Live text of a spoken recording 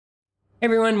Hey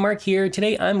everyone, Mark here.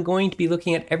 Today I'm going to be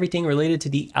looking at everything related to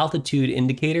the altitude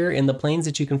indicator in the planes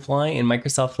that you can fly in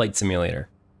Microsoft Flight Simulator.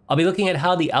 I'll be looking at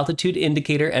how the altitude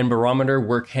indicator and barometer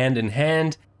work hand in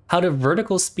hand, how the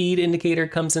vertical speed indicator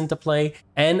comes into play,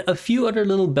 and a few other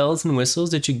little bells and whistles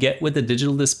that you get with the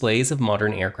digital displays of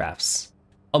modern aircrafts.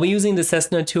 I'll be using the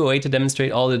Cessna 208 to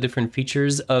demonstrate all the different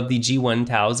features of the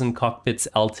G1000 cockpit's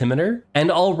altimeter, and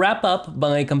I'll wrap up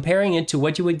by comparing it to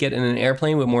what you would get in an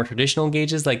airplane with more traditional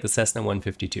gauges like the Cessna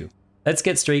 152. Let's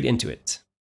get straight into it.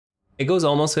 It goes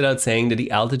almost without saying that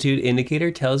the altitude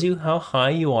indicator tells you how high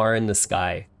you are in the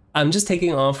sky. I'm just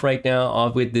taking off right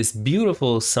now with this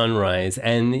beautiful sunrise,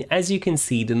 and as you can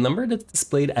see, the number that's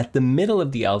displayed at the middle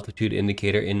of the altitude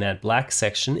indicator in that black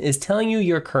section is telling you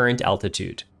your current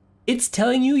altitude. It's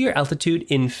telling you your altitude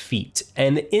in feet,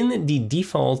 and in the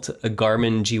default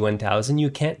Garmin G1000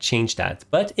 you can't change that,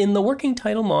 but in the working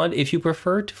title mod, if you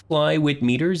prefer to fly with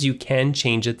meters, you can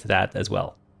change it to that as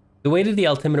well. The way that the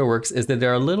altimeter works is that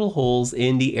there are little holes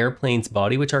in the airplane's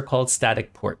body which are called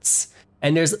static ports,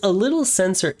 and there's a little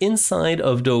sensor inside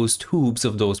of those tubes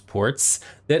of those ports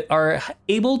that are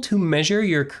able to measure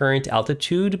your current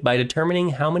altitude by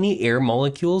determining how many air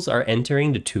molecules are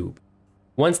entering the tube.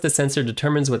 Once the sensor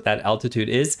determines what that altitude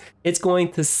is, it's going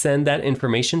to send that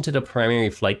information to the primary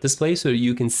flight display so that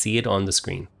you can see it on the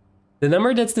screen. The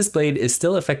number that's displayed is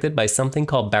still affected by something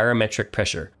called barometric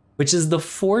pressure, which is the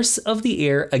force of the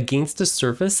air against the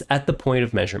surface at the point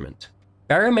of measurement.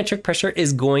 Barometric pressure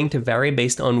is going to vary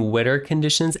based on weather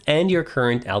conditions and your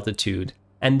current altitude,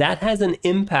 and that has an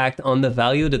impact on the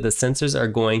value that the sensors are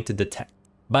going to detect.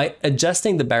 By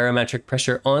adjusting the barometric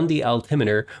pressure on the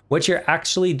altimeter, what you're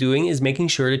actually doing is making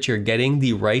sure that you're getting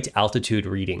the right altitude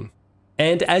reading.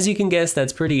 And as you can guess,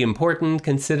 that's pretty important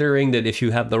considering that if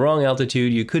you have the wrong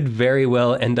altitude, you could very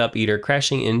well end up either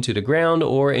crashing into the ground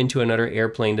or into another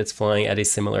airplane that's flying at a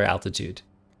similar altitude.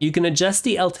 You can adjust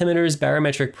the altimeter's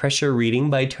barometric pressure reading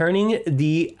by turning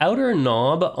the outer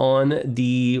knob on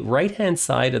the right-hand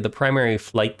side of the primary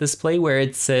flight display where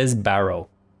it says baro.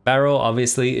 Baro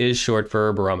obviously is short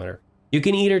for barometer. You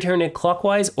can either turn it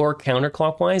clockwise or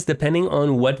counterclockwise depending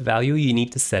on what value you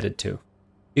need to set it to.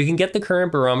 You can get the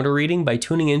current barometer reading by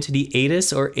tuning into the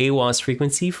ATIS or AWOS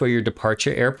frequency for your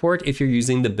departure airport if you're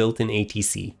using the built-in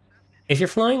ATC. If you're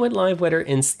flying with live weather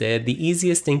instead, the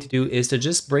easiest thing to do is to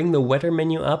just bring the weather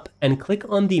menu up and click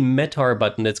on the METAR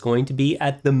button that's going to be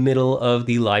at the middle of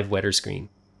the live weather screen.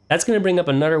 That's going to bring up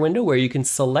another window where you can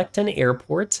select an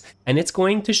airport, and it's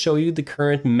going to show you the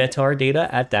current METAR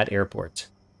data at that airport.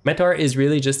 METAR is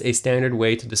really just a standard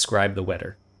way to describe the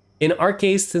weather. In our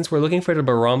case, since we're looking for the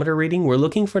barometer reading, we're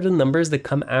looking for the numbers that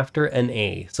come after an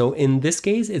A. So in this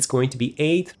case, it's going to be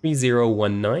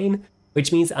A3019,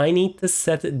 which means I need to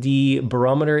set the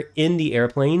barometer in the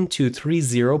airplane to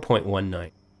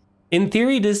 30.19. In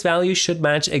theory, this value should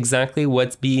match exactly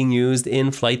what's being used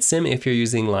in Flight Sim if you're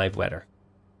using live weather.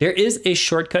 There is a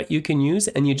shortcut you can use,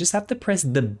 and you just have to press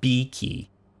the B key.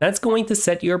 That's going to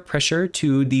set your pressure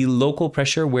to the local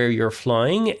pressure where you're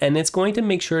flying, and it's going to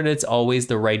make sure that it's always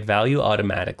the right value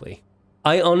automatically.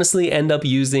 I honestly end up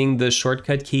using the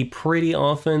shortcut key pretty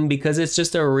often because it's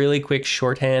just a really quick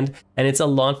shorthand, and it's a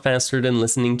lot faster than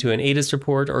listening to an ATIS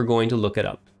report or going to look it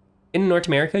up. In North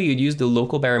America, you'd use the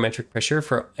local barometric pressure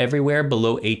for everywhere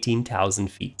below 18,000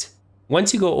 feet.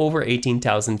 Once you go over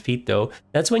 18,000 feet though,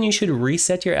 that's when you should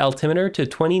reset your altimeter to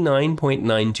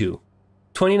 29.92.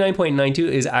 29.92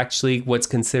 is actually what's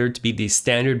considered to be the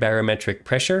standard barometric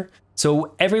pressure.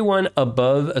 So everyone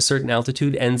above a certain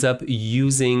altitude ends up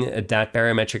using that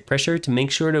barometric pressure to make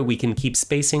sure that we can keep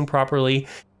spacing properly,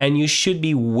 and you should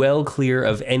be well clear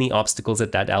of any obstacles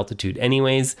at that altitude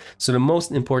anyways. So the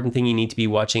most important thing you need to be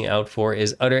watching out for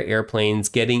is other airplanes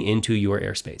getting into your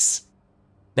airspace.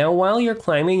 Now, while you're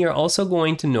climbing, you're also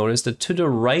going to notice that to the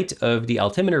right of the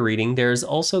altimeter reading, there's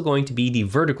also going to be the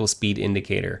vertical speed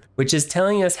indicator, which is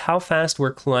telling us how fast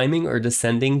we're climbing or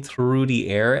descending through the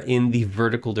air in the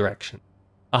vertical direction.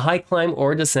 A high climb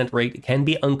or descent rate can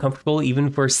be uncomfortable even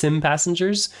for sim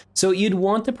passengers, so you'd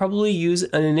want to probably use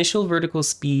an initial vertical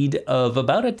speed of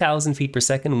about 1,000 feet per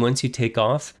second once you take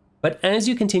off. But as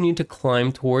you continue to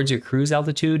climb towards your cruise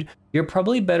altitude, you're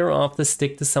probably better off to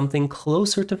stick to something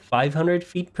closer to 500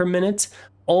 feet per minute,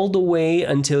 all the way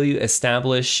until you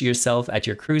establish yourself at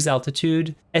your cruise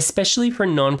altitude, especially for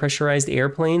non-pressurized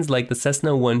airplanes like the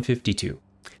Cessna 152.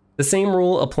 The same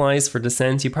rule applies for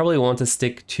descents. You probably want to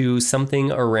stick to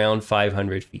something around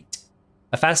 500 feet.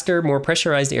 A faster, more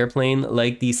pressurized airplane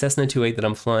like the Cessna 208 that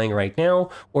I'm flying right now,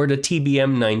 or the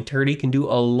TBM 930 can do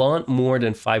a lot more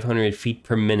than 500 feet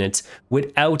per minute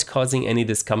without causing any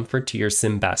discomfort to your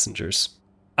sim passengers.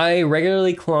 I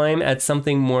regularly climb at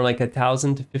something more like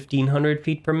 1,000 to 1,500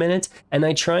 feet per minute, and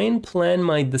I try and plan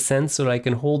my descent so that I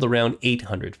can hold around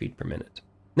 800 feet per minute.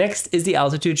 Next is the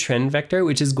altitude trend vector,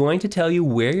 which is going to tell you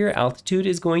where your altitude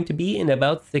is going to be in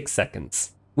about 6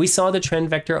 seconds. We saw the trend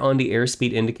vector on the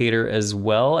airspeed indicator as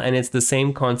well, and it's the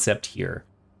same concept here.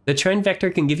 The trend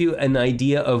vector can give you an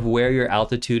idea of where your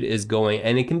altitude is going,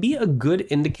 and it can be a good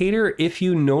indicator if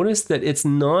you notice that it's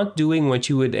not doing what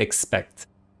you would expect.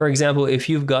 For example, if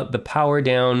you've got the power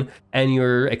down and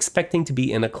you're expecting to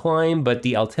be in a climb, but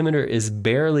the altimeter is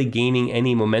barely gaining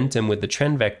any momentum with the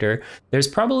trend vector, there's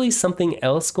probably something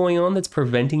else going on that's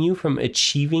preventing you from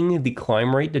achieving the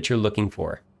climb rate that you're looking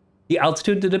for. The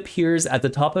altitude that appears at the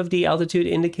top of the altitude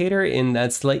indicator in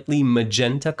that slightly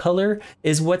magenta color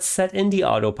is what's set in the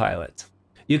autopilot.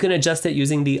 You can adjust it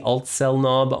using the Alt Cell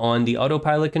knob on the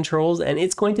autopilot controls, and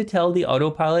it's going to tell the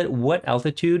autopilot what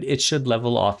altitude it should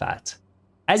level off at.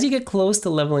 As you get close to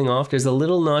leveling off, there's a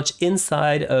little notch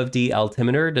inside of the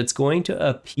altimeter that's going to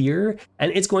appear, and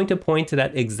it's going to point to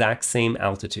that exact same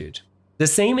altitude. The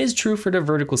same is true for the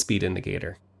vertical speed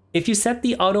indicator. If you set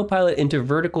the autopilot into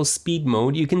vertical speed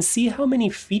mode, you can see how many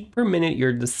feet per minute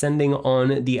you're descending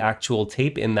on the actual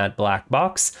tape in that black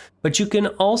box, but you can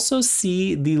also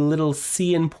see the little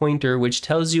CN pointer, which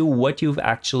tells you what you've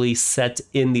actually set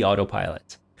in the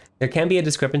autopilot. There can be a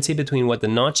discrepancy between what the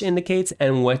notch indicates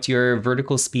and what your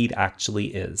vertical speed actually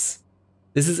is.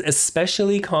 This is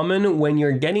especially common when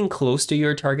you're getting close to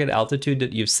your target altitude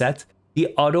that you've set.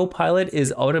 The autopilot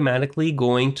is automatically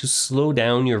going to slow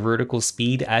down your vertical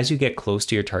speed as you get close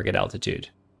to your target altitude.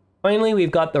 Finally,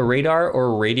 we've got the radar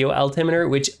or radio altimeter,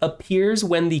 which appears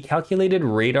when the calculated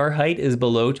radar height is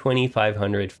below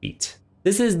 2,500 feet.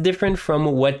 This is different from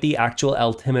what the actual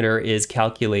altimeter is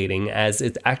calculating, as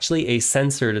it's actually a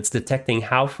sensor that's detecting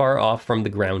how far off from the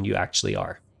ground you actually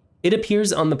are. It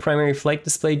appears on the primary flight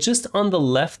display just on the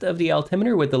left of the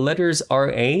altimeter with the letters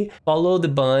RA,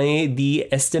 followed by the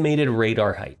estimated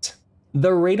radar height.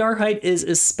 The radar height is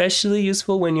especially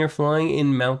useful when you're flying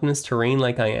in mountainous terrain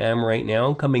like I am right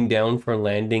now, coming down for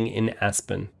landing in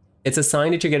Aspen. It's a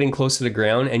sign that you're getting close to the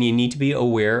ground and you need to be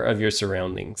aware of your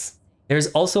surroundings. There's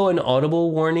also an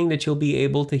audible warning that you'll be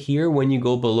able to hear when you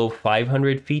go below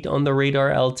 500 feet on the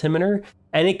radar altimeter,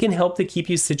 and it can help to keep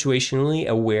you situationally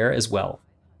aware as well.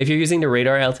 If you're using the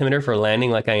radar altimeter for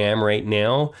landing like I am right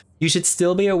now, you should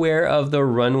still be aware of the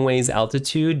runway's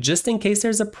altitude just in case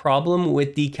there's a problem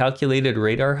with the calculated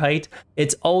radar height.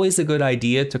 It's always a good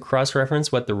idea to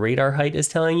cross-reference what the radar height is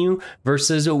telling you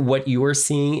versus what you're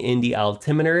seeing in the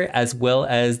altimeter, as well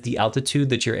as the altitude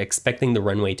that you're expecting the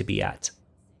runway to be at.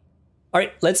 All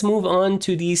right, let's move on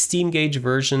to the steam gauge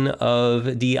version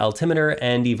of the altimeter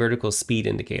and the vertical speed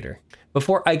indicator.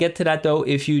 Before I get to that though,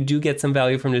 if you do get some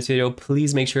value from this video,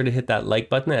 please make sure to hit that like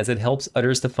button as it helps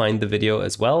others to find the video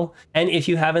as well. And if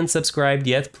you haven't subscribed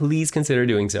yet, please consider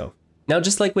doing so. Now,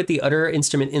 just like with the other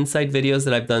instrument insight videos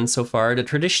that I've done so far, the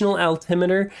traditional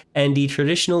altimeter and the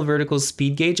traditional vertical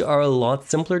speed gauge are a lot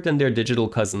simpler than their digital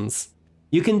cousins.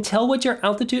 You can tell what your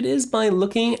altitude is by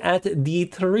looking at the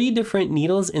 3 different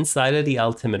needles inside of the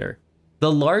altimeter.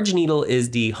 The large needle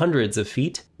is the hundreds of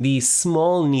feet, the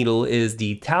small needle is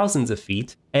the thousands of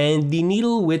feet, and the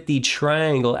needle with the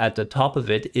triangle at the top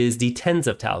of it is the tens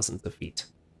of thousands of feet.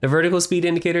 The vertical speed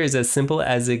indicator is as simple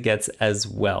as it gets as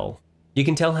well. You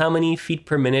can tell how many feet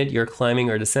per minute you're climbing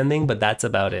or descending, but that's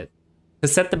about it. To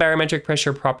set the barometric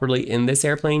pressure properly in this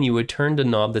airplane, you would turn the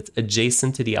knob that's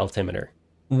adjacent to the altimeter.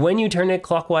 When you turn it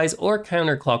clockwise or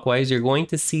counterclockwise, you're going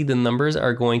to see the numbers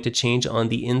are going to change on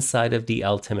the inside of the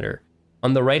altimeter.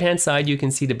 On the right-hand side, you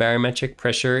can see the barometric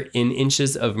pressure in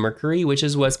inches of mercury, which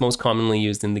is what's most commonly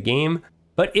used in the game.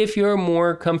 But if you're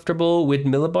more comfortable with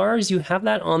millibars, you have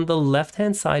that on the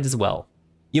left-hand side as well.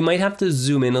 You might have to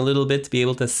zoom in a little bit to be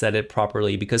able to set it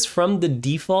properly, because from the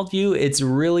default view, it's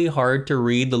really hard to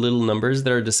read the little numbers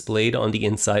that are displayed on the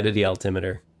inside of the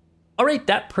altimeter. Alright,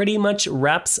 that pretty much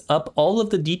wraps up all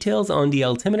of the details on the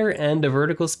altimeter and the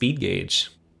vertical speed gauge.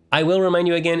 I will remind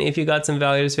you again, if you got some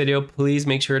value out of this video, please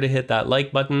make sure to hit that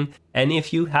like button. And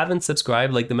if you haven't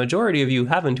subscribed, like the majority of you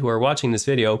haven't who are watching this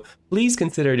video, please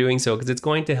consider doing so, because it's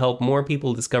going to help more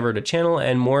people discover the channel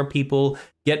and more people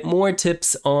get more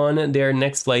tips on their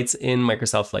next flights in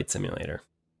Microsoft Flight Simulator.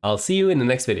 I'll see you in the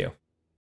next video.